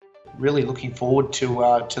really looking forward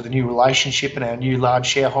to the new relationship and our new large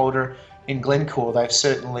shareholder in Glencore. They've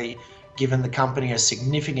certainly given the company a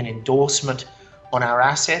significant endorsement on our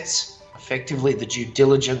assets. Effectively, the due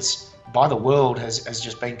diligence by the world has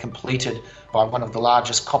just been completed by one of the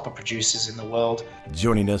largest copper producers in the world.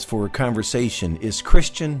 Joining us for a conversation is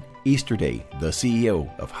Christian Easterday, the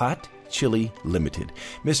CEO of Hot Chili Limited.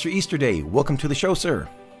 Mr. Easterday, welcome to the show, sir.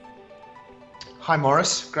 Hi,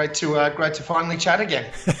 Morris. Great to finally chat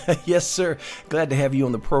again. Yes, sir. Glad to have you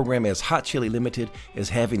on the program, as Hot Chili Limited is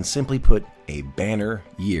having, simply put, a banner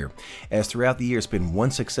year. As throughout the year, it's been one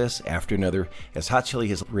success after another, as Hot Chili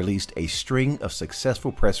has released a string of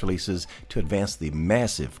successful press releases to advance the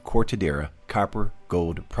massive Cortadera copper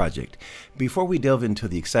gold project. Before we delve into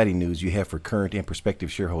the exciting news you have for current and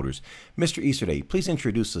prospective shareholders, Mr. Easterday, please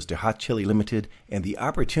introduce us to Hot Chili Limited and the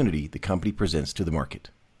opportunity the company presents to the market.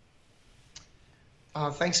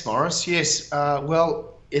 Thanks, Morris. Yes,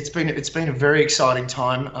 well, it's been a very exciting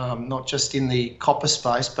time, not just in the copper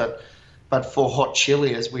space, but for Hot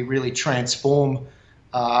Chili, as we really transform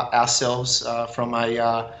ourselves from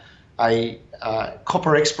a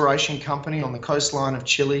copper exploration company on the coastline of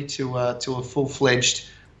Chile to a full-fledged,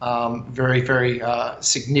 very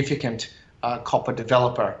significant copper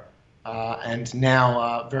developer. And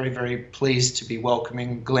now very, very pleased to be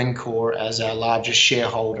welcoming Glencore as our largest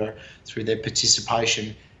shareholder through their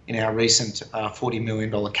participation in our recent $40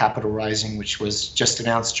 million capital raising, which was just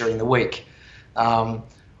announced during the week.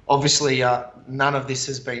 Obviously, none of this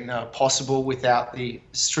has been possible without the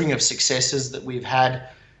string of successes that we've had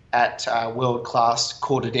at world-class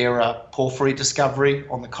Cortadera porphyry discovery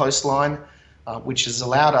on the coastline, which has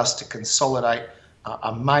allowed us to consolidate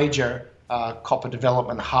a major copper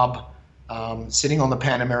development hub sitting on the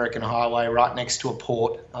Pan American Highway right next to a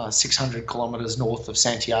port 600 kilometers north of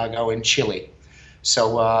Santiago in Chile.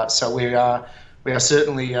 So we are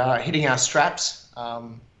certainly hitting our straps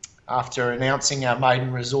after announcing our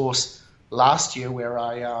maiden resource last year, where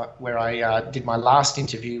I did my last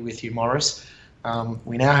interview with you, Morris.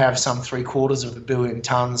 We now have some 750 million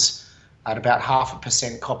tonnes at about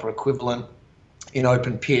 0.5% copper equivalent in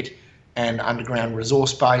open pit and underground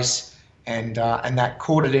resource base. And that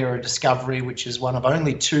Cortadera discovery, which is one of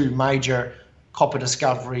only two major copper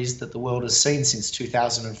discoveries that the world has seen since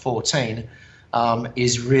 2014,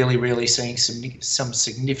 is really seeing some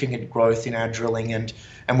significant growth in our drilling, and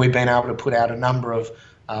we've been able to put out a number of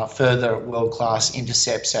further world-class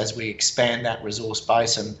intercepts as we expand that resource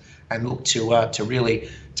base and look to really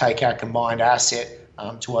take our combined asset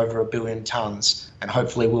to over 1 billion tonnes, and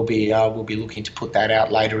hopefully we'll be looking to put that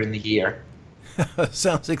out later in the year.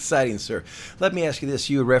 Sounds exciting, sir. Let me ask you this.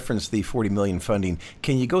 You referenced the $40 million funding.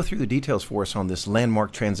 Can you go through the details for us on this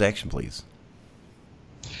landmark transaction, please?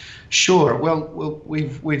 Sure. Well,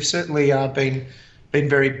 we've certainly been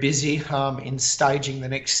very busy in staging the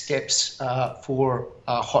next steps for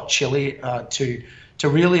Hot Chili to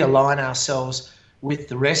really align ourselves with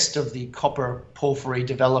the rest of the copper porphyry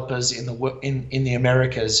developers in the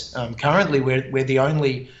Americas. Currently, we're the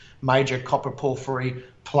only major copper porphyry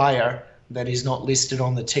player that is not listed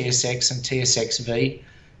on the TSX and TSXV,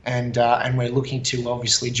 and we're looking to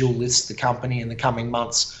obviously dual list the company in the coming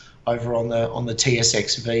months over on the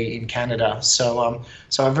TSXV in Canada. So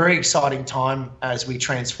a very exciting time as we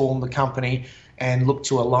transform the company and look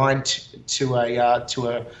to align to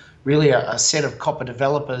a really a set of copper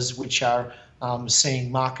developers which are seeing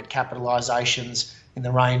market capitalizations in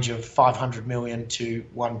the range of 500 million to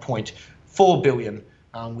 1.4 billion,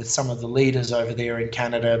 with some of the leaders over there in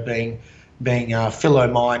Canada being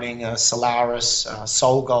Philo Mining, Solaris,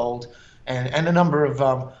 SolGold, and a number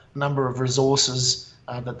of resources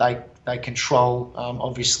that they control.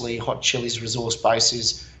 Obviously, Hot Chili's resource base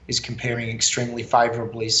is comparing extremely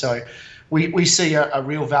favourably. So we see a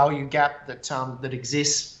real value gap that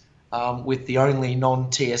exists with the only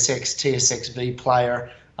non-TSX TSXV player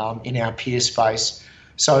in our peer space.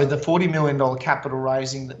 So the $40 million capital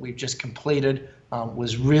raising that we've just completed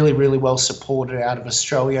was really well supported out of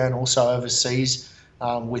Australia and also overseas,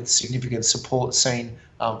 with significant support seen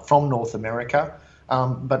from North America.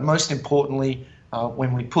 But most importantly,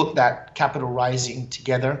 when we put that capital raising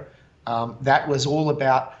together, that was all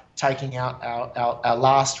about taking out our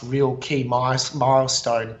last real key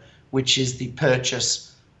milestone, which is the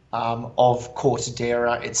purchase of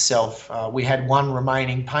Cortadera itself. We had one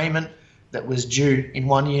remaining payment that was due in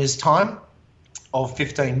 1 year's time of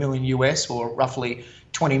 $15 million US, or roughly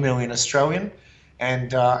 20 million Australian,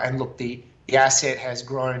 and look, the asset has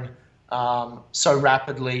grown so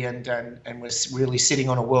rapidly, and we're really sitting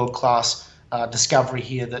on a world-class discovery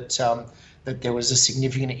here that there was a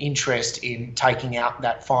significant interest in taking out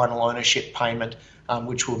that final ownership payment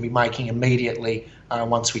which we'll be making immediately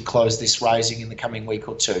once we close this raising in the coming week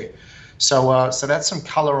or two. So that's some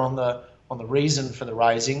colour on the reason for the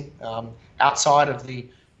raising. Outside of the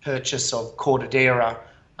purchase of Cortadera,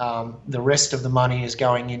 the rest of the money is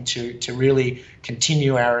going into to really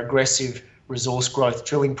continue our aggressive resource growth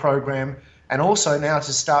drilling program, and also now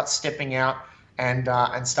to start stepping out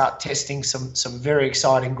and start testing some very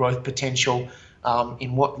exciting growth potential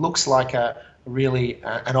in what looks like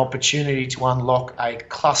an opportunity to unlock a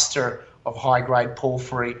cluster of high-grade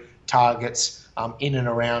porphyry targets in and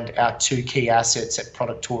around our two key assets at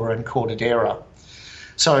Productora and Cortadera.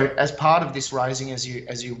 So as part of this raising, as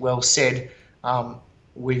you well said,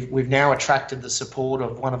 we've now attracted the support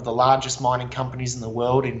of one of the largest mining companies in the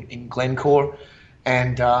world in Glencore,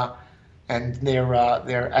 and they're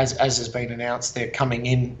as has been announced, they're coming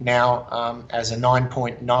in now as a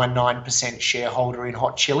 9.99% shareholder in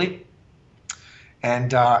Hot Chili,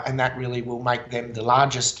 and that really will make them the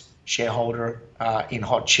largest shareholder in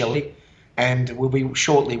Hot Chili, and we'll be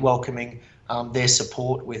shortly welcoming their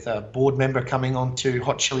support with a board member coming onto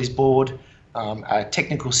Hot Chili's board, a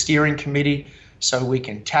technical steering committee, so we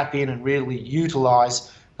can tap in and really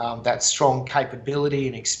utilise that strong capability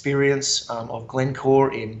and experience of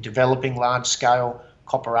Glencore in developing large-scale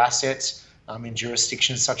copper assets in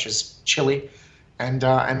jurisdictions such as Chile, and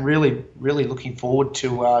really looking forward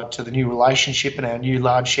to the new relationship and our new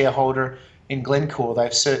large shareholder in Glencore.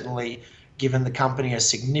 They've certainly given the company a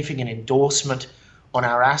significant endorsement on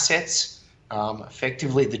our assets.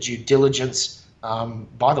 Effectively, the due diligence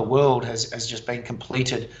by the world has just been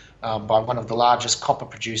completed by one of the largest copper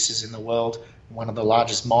producers in the world, one of the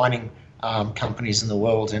largest mining companies in the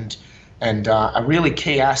world, and a really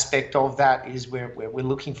key aspect of that is we're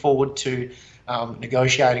looking forward to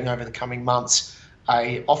negotiating over the coming months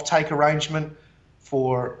a offtake arrangement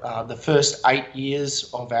for the first 8 years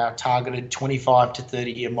of our targeted 25 to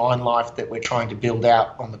 30 year mine life that we're trying to build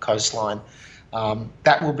out on the coastline.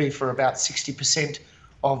 That will be for about 60%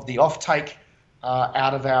 of the offtake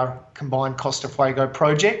out of our combined Costa Fuego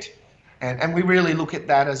project, and we really look at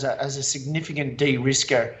that as a significant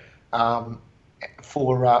de-risker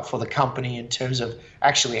for the company in terms of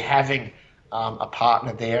actually having a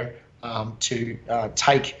partner there to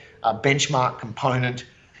take a benchmark component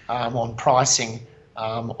on pricing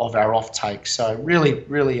of our offtake. So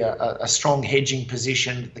really a strong hedging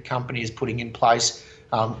position that the company is putting in place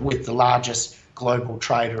with the largest global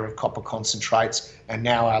trader of copper concentrates and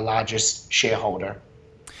now our largest shareholder.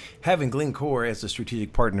 Having Glencore as a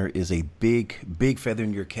strategic partner is a big feather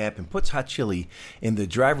in your cap and puts Hot Chili in the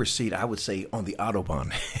driver's seat, I would say, on the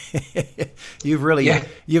Autobahn.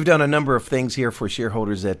 You've done a number of things here for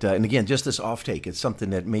shareholders that, and again, just this offtake, it's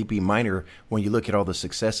something that may be minor when you look at all the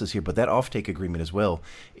successes here, but that offtake agreement as well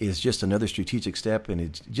is just another strategic step, and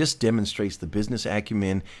it just demonstrates the business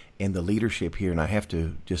acumen and the leadership here, and I have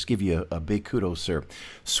to just give you a big kudos, sir.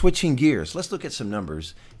 Switching gears, let's look at some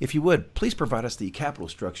numbers. If you would, please provide us the capital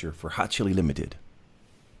structure for Hot Chili Limited.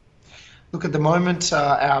 Look, at the moment,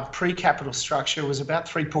 our pre-capital structure was about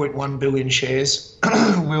 3.1 billion shares.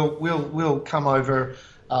 We'll come over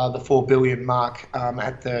the 4 billion mark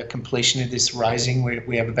at the completion of this raising.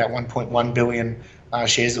 We have about 1.1 billion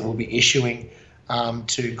shares that we'll be issuing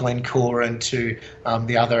to Glencore and to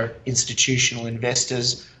the other institutional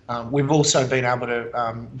investors. We've also been able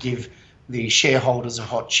to give the shareholders of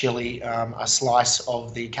Hot Chili a slice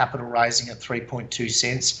of the capital raising at 3.2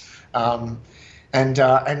 cents. And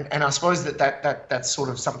I suppose that's sort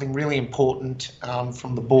of something really important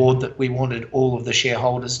from the board, that we wanted all of the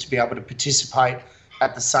shareholders to be able to participate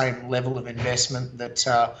at the same level of investment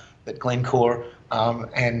that Glencore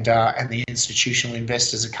and the institutional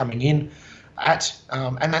investors are coming in at,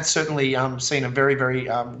 and that's certainly seen a very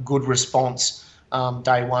good response.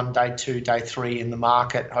 Day 1, day 2, day 3 in the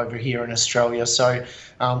market over here in Australia. So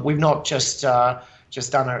we've not just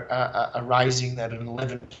done a raising at an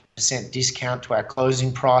 11% discount to our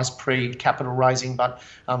closing price pre-capital raising, but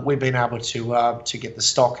we've been able to get the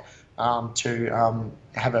stock to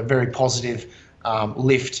have a very positive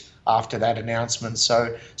lift after that announcement.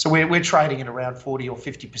 So we're trading at around 40 or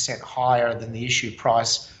 50% higher than the issue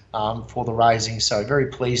price for the raising. So very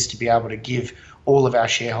pleased to be able to give all of our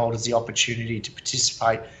shareholders the opportunity to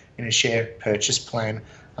participate in a share purchase plan.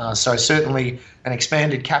 So certainly an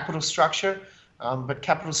expanded capital structure, but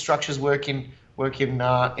capital structures work in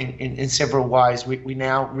several ways. We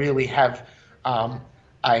now really have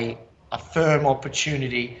a firm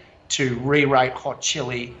opportunity to re-rate Hot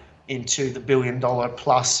Chili into the $1 billion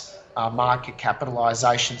plus market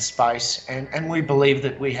capitalisation space, and we believe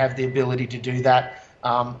that we have the ability to do that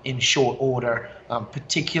in short order,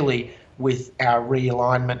 particularly with our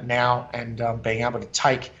realignment now and being able to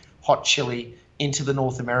take hot chili into the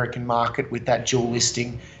North American market with that dual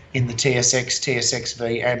listing in the TSX,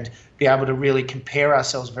 TSXV, and be able to really compare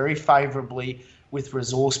ourselves very favourably with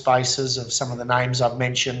resource bases of some of the names I've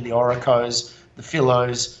mentioned, the Oricos, the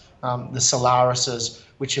Philos, the Solarises,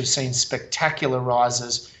 which have seen spectacular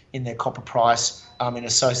rises in their copper price, in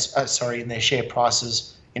their share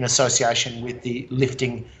prices in association with the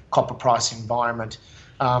lifting copper price environment.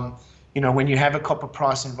 When you have a copper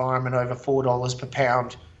price environment over $4 per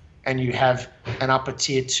pound and you have an upper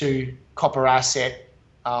tier 2 copper asset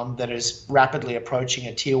that is rapidly approaching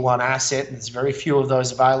a tier 1 asset, and there's very few of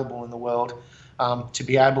those available in the world, to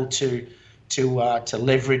be able to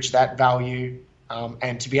leverage that value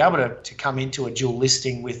and to be able to come into a dual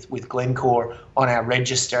listing with Glencore on our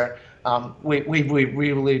register, we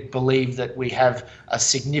really believe that we have a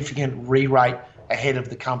significant re-rate ahead of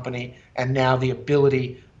the company, and now the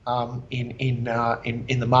ability in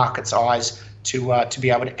the market's eyes to be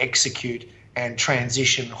able to execute and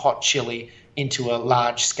transition hot chili into a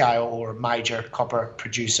large scale or a major copper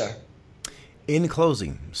producer. In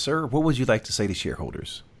closing, sir, what would you like to say to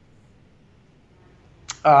shareholders?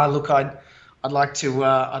 Look, I'd like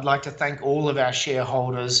to thank all of our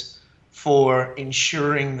shareholders for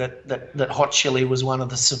ensuring that hot chili was one of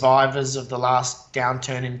the survivors of the last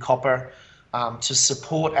downturn in copper, to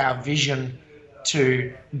support our vision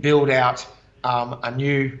to build out a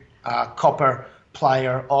new copper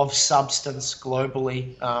player of substance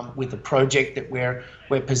globally, with the project that we're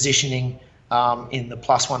positioning in the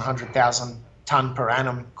plus 100,000 tonne per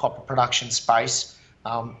annum copper production space.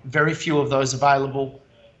 Very few of those available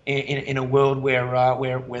in a world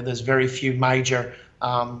where there's very few major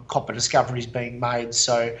copper discoveries being made.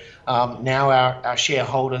 So now our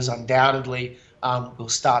shareholders undoubtedly will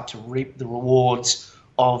start to reap the rewards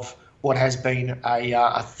of what has been a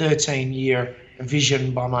 13-year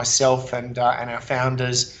vision by myself and our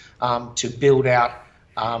founders to build out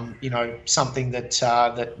something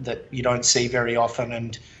that you don't see very often,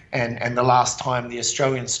 and the last time the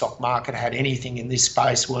Australian stock market had anything in this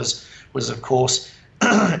space was of course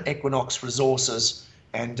Equinox Resources,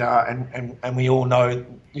 and we all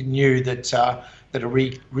knew that a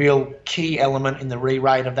real key element in the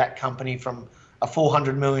re-rate of that company from a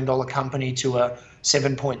 $400 million company to a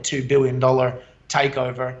 $7.2 billion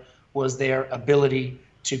takeover was their ability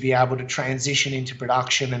to be able to transition into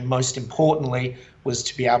production, and most importantly was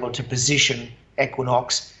to be able to position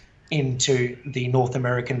Equinox into the North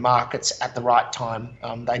American markets at the right time.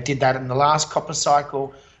 They did that in the last copper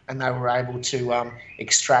cycle, and they were able to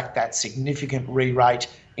extract that significant re-rate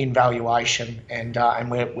in valuation, and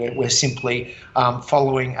we're simply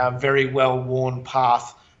following a very well-worn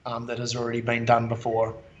path that has already been done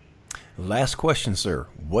before. Last question, sir.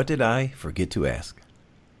 What did I forget to ask?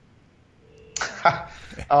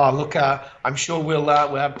 Look, I'm sure we'll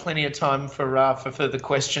have plenty of time for further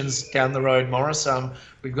questions down the road, Morris.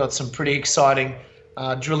 We've got some pretty exciting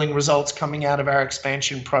drilling results coming out of our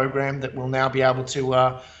expansion program that we'll now be able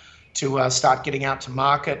to start getting out to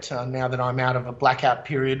market now that I'm out of a blackout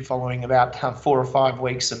period following about 4 or 5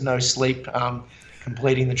 weeks of no sleep,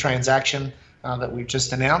 completing the transaction that we've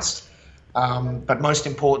just announced. But most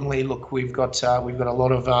importantly, look, we've got a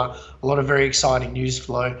lot of very exciting news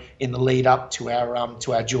flow in the lead up to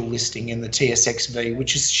our dual listing in the TSXV,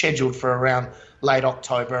 which is scheduled for around late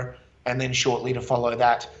October, and then shortly to follow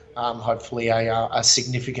that, hopefully a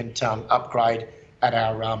significant upgrade at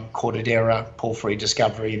our Cortadera porphyry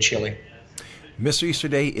discovery in Chile. Mr.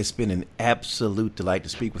 Easterday, it's been an absolute delight to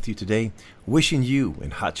speak with you today. Wishing you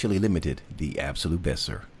and Hot Chili Limited the absolute best,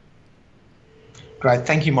 sir. Great.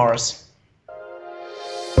 Thank you, Morris.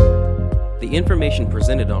 The information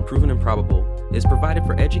presented on Proven and Probable is provided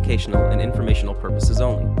for educational and informational purposes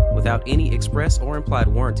only, without any express or implied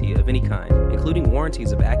warranty of any kind, including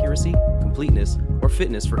warranties of accuracy, completeness, or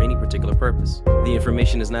fitness for any particular purpose. The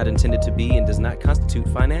information is not intended to be and does not constitute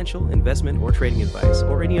financial, investment, or trading advice,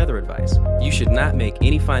 or any other advice. You should not make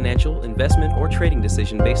any financial, investment, or trading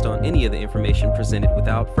decision based on any of the information presented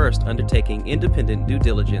without first undertaking independent due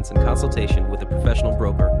diligence and consultation with a professional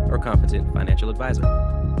broker or competent financial advisor.